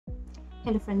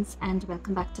Hello friends and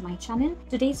welcome back to my channel.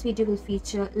 Today's video will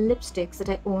feature lipsticks that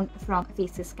I own from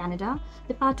facescanada.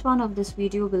 The part 1 of this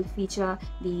video will feature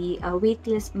the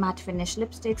Weightless matte finish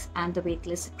lipsticks and the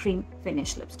Weightless cream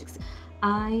finish lipsticks.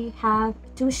 I have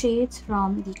 2 shades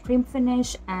from the cream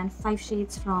finish and 5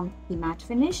 shades from the matte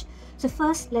finish. So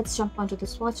first let's jump onto the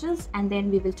swatches and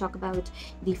then we will talk about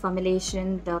the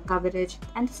formulation, the coverage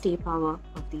and the stay power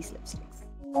of these lipsticks.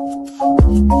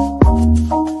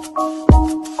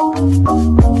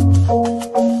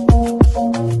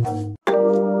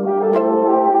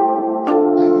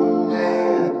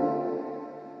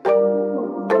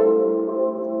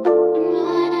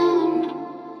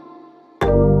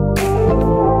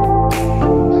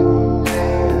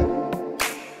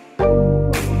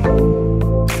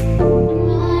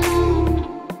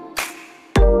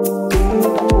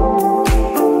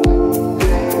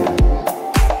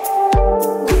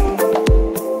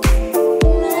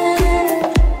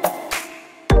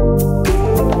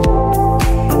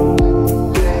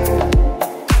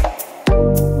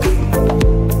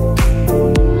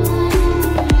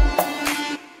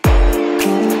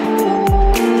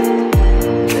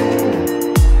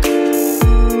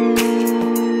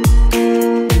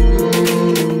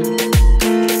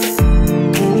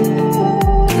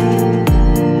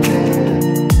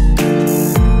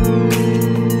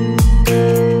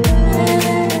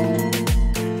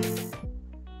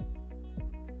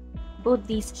 Both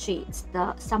these shades,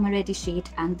 the Summer Ready shade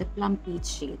and the Plum Peach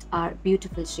shade, are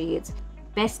beautiful shades,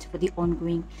 best for the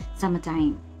ongoing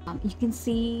summertime. You can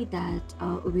see that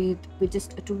with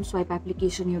just a 2-swipe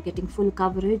application you're getting full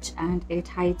coverage and it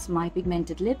hides my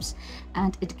pigmented lips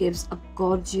and it gives a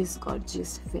gorgeous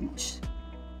finish.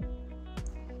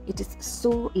 It is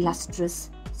so lustrous,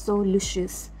 so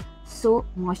luscious, so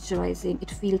moisturizing.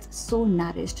 It feels so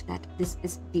nourished that this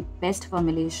is the best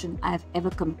formulation I have ever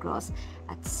come across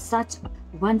at such a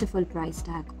wonderful price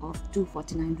tag of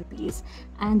 249 rupees.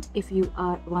 And if you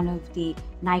are one of the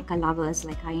Nykaa lovers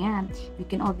like I am, you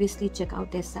can obviously check out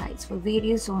their sites for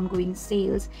various ongoing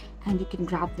sales and you can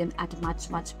grab them at a much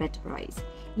better price.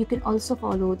 You can also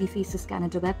follow the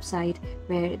facescanada website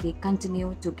where they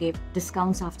continue to give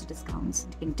discounts after discounts.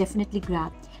 You can definitely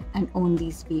grab and own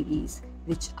these babies,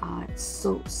 which are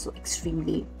so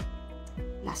extremely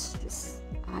lustrous.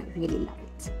 I really love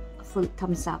it. A full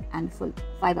thumbs up and full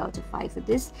 5 out of 5 for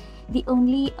this. The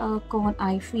only con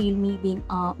I feel, me being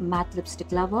a matte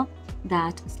lipstick lover,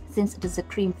 that since it is a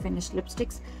cream finish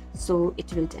lipsticks, so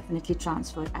it will definitely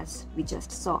transfer as we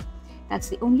just saw. That's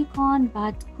the only con,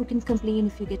 but who can complain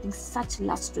if you're getting such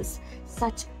lustrous,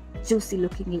 such juicy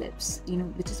looking lips,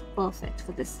 which is perfect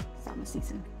for this summer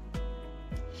season.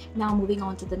 Now moving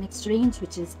on to the next range,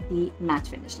 which is the matte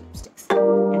finish lipsticks.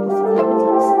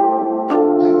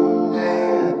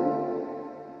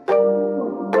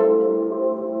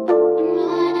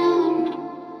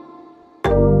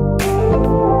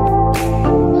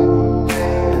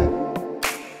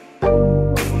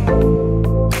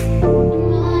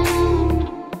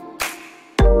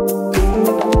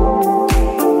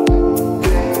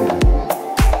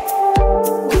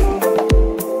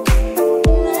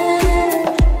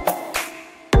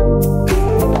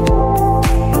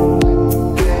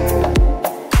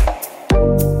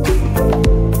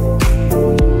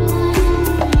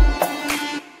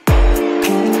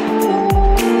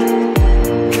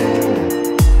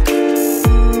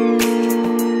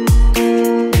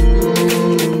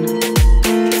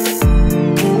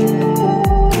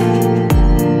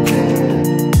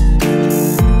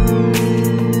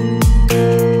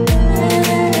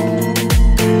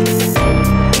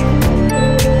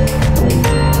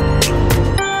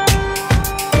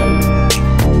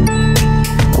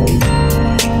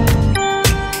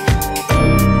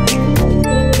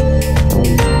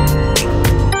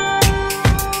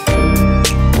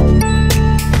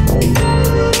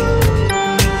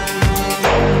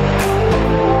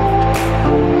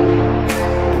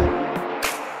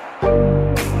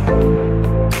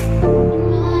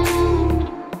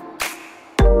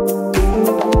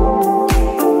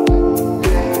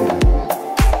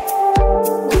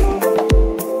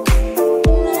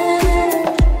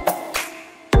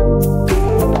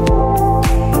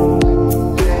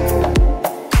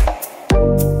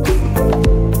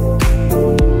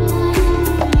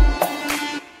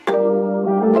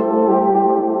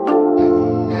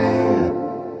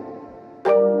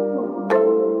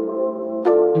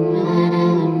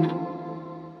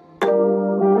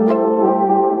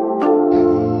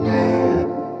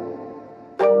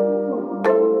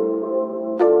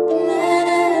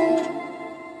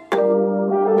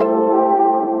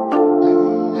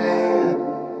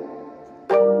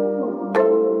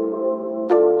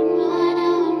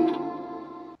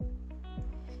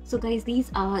 So guys, these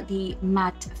are the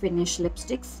matte finish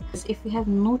lipsticks. If you have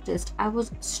noticed, I was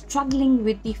struggling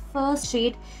with the first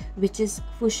shade, which is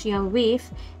Fuschia Wave,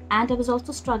 and I was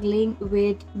also struggling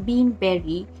with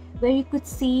Beanberry, where you could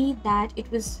see that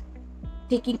it was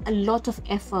taking a lot of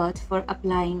effort for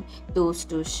applying those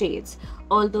two shades.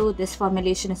 Although this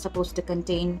formulation is supposed to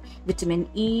contain vitamin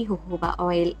E, jojoba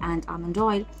oil and almond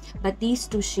oil, but these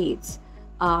two shades,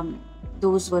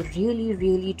 those were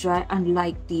really dry,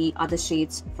 unlike the other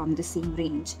shades from the same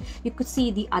range. You could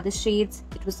see the other shades,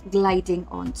 it was gliding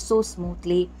on so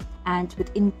smoothly and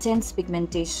with intense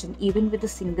pigmentation, even with a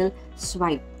single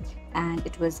swipe, and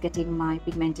it was getting my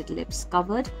pigmented lips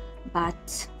covered.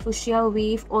 But Fuschia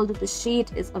Wave, although the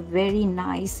shade is a very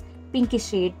nice pinky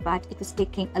shade, but it was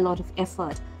taking a lot of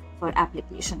effort for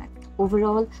application.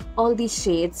 Overall, all these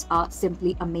shades are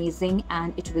simply amazing,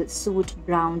 and it will suit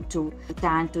brown to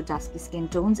tan to dusky skin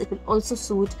tones. It will also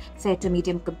suit fair to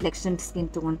medium complexion skin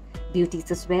tone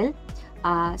beauties as well.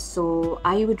 So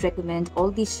I would recommend all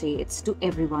these shades to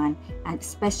everyone, and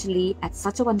especially at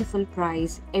such a wonderful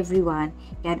price, everyone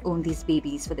can own these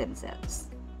babies for themselves.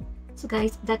 So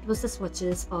guys, that was the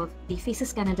swatches of the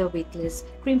facescanada Weightless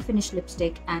cream finish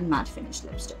lipstick and matte finish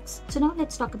lipsticks. So now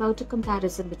let's talk about a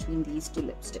comparison between these two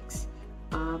lipsticks.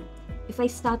 If I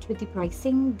start with the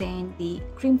pricing, then the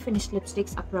cream finish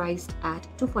lipsticks are priced at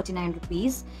 249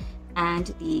 rupees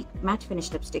and the matte finish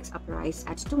lipsticks are priced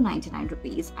at 299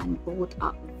 rupees, and both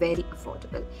are very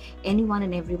affordable. Anyone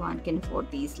and everyone can afford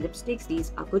these lipsticks.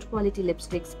 These are good quality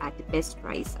lipsticks at the best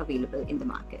price available in the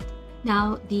market.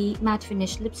 Now, the matte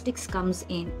finish lipsticks comes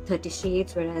in 30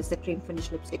 shades, whereas the cream finish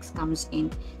lipsticks comes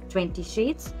in 20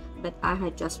 shades. But I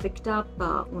had just picked up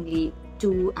only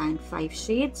 2 and 5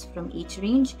 shades from each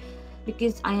range,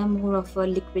 because I am more of a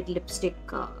liquid lipstick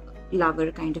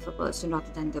lover kind of a person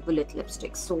rather than the bullet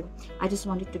lipsticks. So I just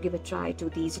wanted to give a try to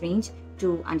these range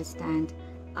to understand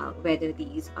whether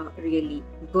these are really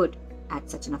good at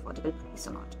such an affordable price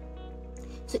or not.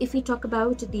 So if we talk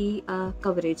about the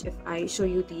coverage, if I show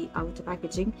you the outer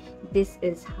packaging, this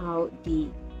is how the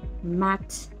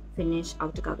matte finish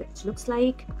outer coverage looks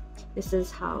like. This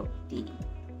is how the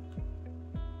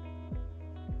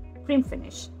cream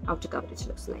finish outer coverage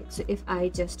looks like. So if I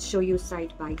just show you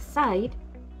side by side,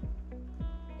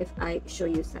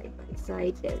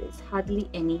 there is hardly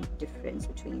any difference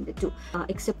between the two,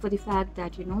 except for the fact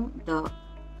that, you know, the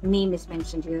name is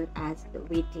mentioned here as the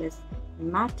Weightless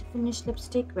matte finish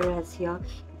lipstick, whereas here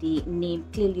the name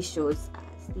clearly shows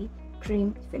as the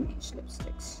cream finish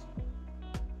lipsticks.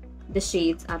 The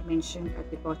shades are mentioned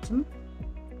at the bottom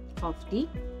of the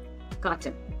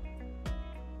carton.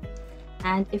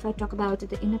 And if I talk about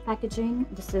the inner packaging,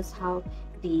 this is how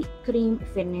the cream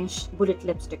finish bullet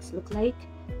lipsticks look like,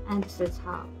 and this is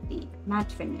how the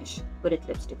matte finish bullet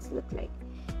lipsticks look like.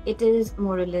 It is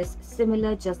more or less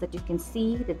similar, just that you can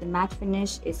see that the matte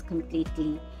finish is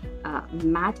completely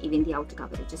matte, even the outer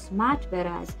coverage is matte,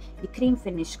 whereas the cream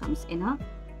finish comes in a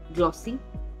glossy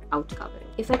outer coverage.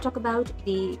 If I talk about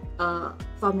the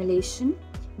formulation,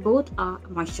 both are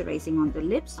moisturizing on the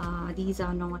lips. These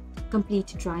are not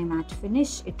complete dry matte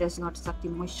finish. It does not suck the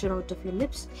moisture out of your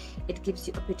lips. It gives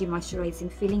you a pretty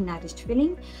moisturizing feeling, nourished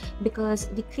feeling, because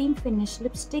the cream finish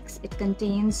lipsticks, it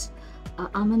contains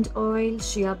almond oil,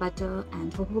 shea butter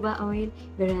and jojoba oil,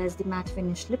 whereas the matte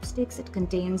finish lipsticks, it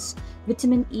contains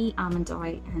vitamin E, almond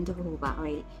oil and jojoba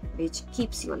oil, which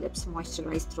keeps your lips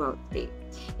moisturized throughout the day.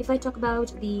 If I talk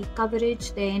about the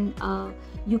coverage, then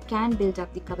you can build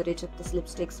up the coverage of this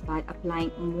lipsticks by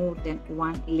applying more than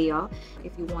one layer.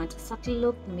 If you want a subtle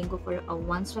look, then you go for a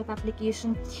one swipe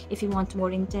application. If you want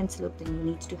more intense look, then you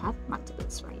need to have multiple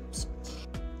swipes.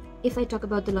 If I talk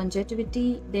about the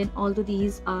longevity, then although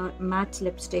these are matte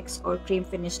lipsticks or cream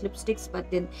finish lipsticks,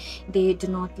 but then they do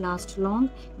not last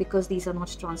long because these are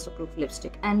not transfer proof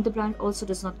lipstick, and the brand also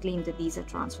does not claim that these are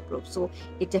transfer proof, so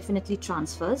it definitely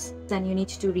transfers. Then you need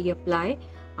to reapply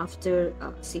after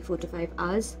say 4 to 5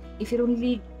 hours. If you're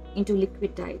only into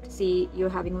liquid diet, say you're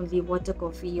having only water,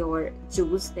 coffee or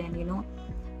juice, then you know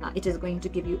it is going to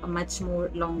give you a much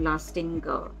more long lasting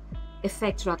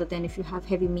effect, rather than if you have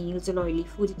heavy meals or oily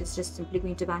food, it is just simply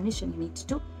going to vanish and you need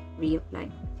to reapply.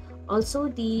 Also,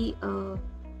 the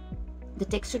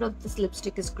texture of this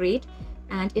lipstick is great,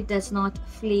 and it does not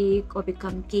flake or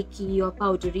become cakey or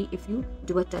powdery if you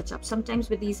do a touch up. Sometimes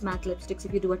with these matte lipsticks,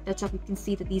 if you do a touch up, you can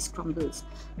see that these crumbles,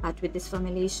 but with this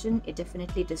formulation, it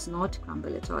definitely does not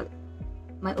crumble at all.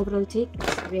 My overall take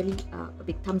is really a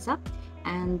big thumbs up,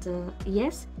 and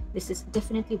yes, this is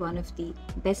definitely one of the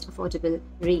best affordable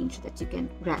range that you can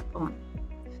grab on.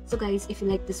 So guys, if you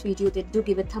like this video, then do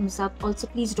give a thumbs up. Also,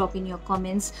 please drop in your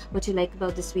comments what you like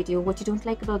about this video, what you don't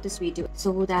like about this video,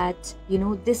 so that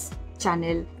this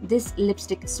channel, this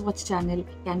lipstick swatch channel,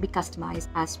 can be customized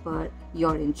as per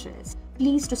your interest.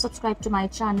 Please do subscribe to my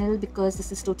channel, because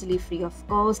this is totally free of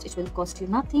cost. It will cost you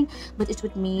nothing, but it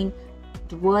would mean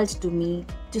the world to me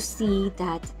to see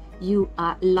that you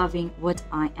are loving what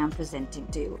I am presenting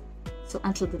to you. So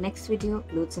until the next video,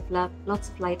 loads of love, lots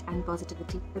of light and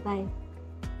positivity. Bye bye.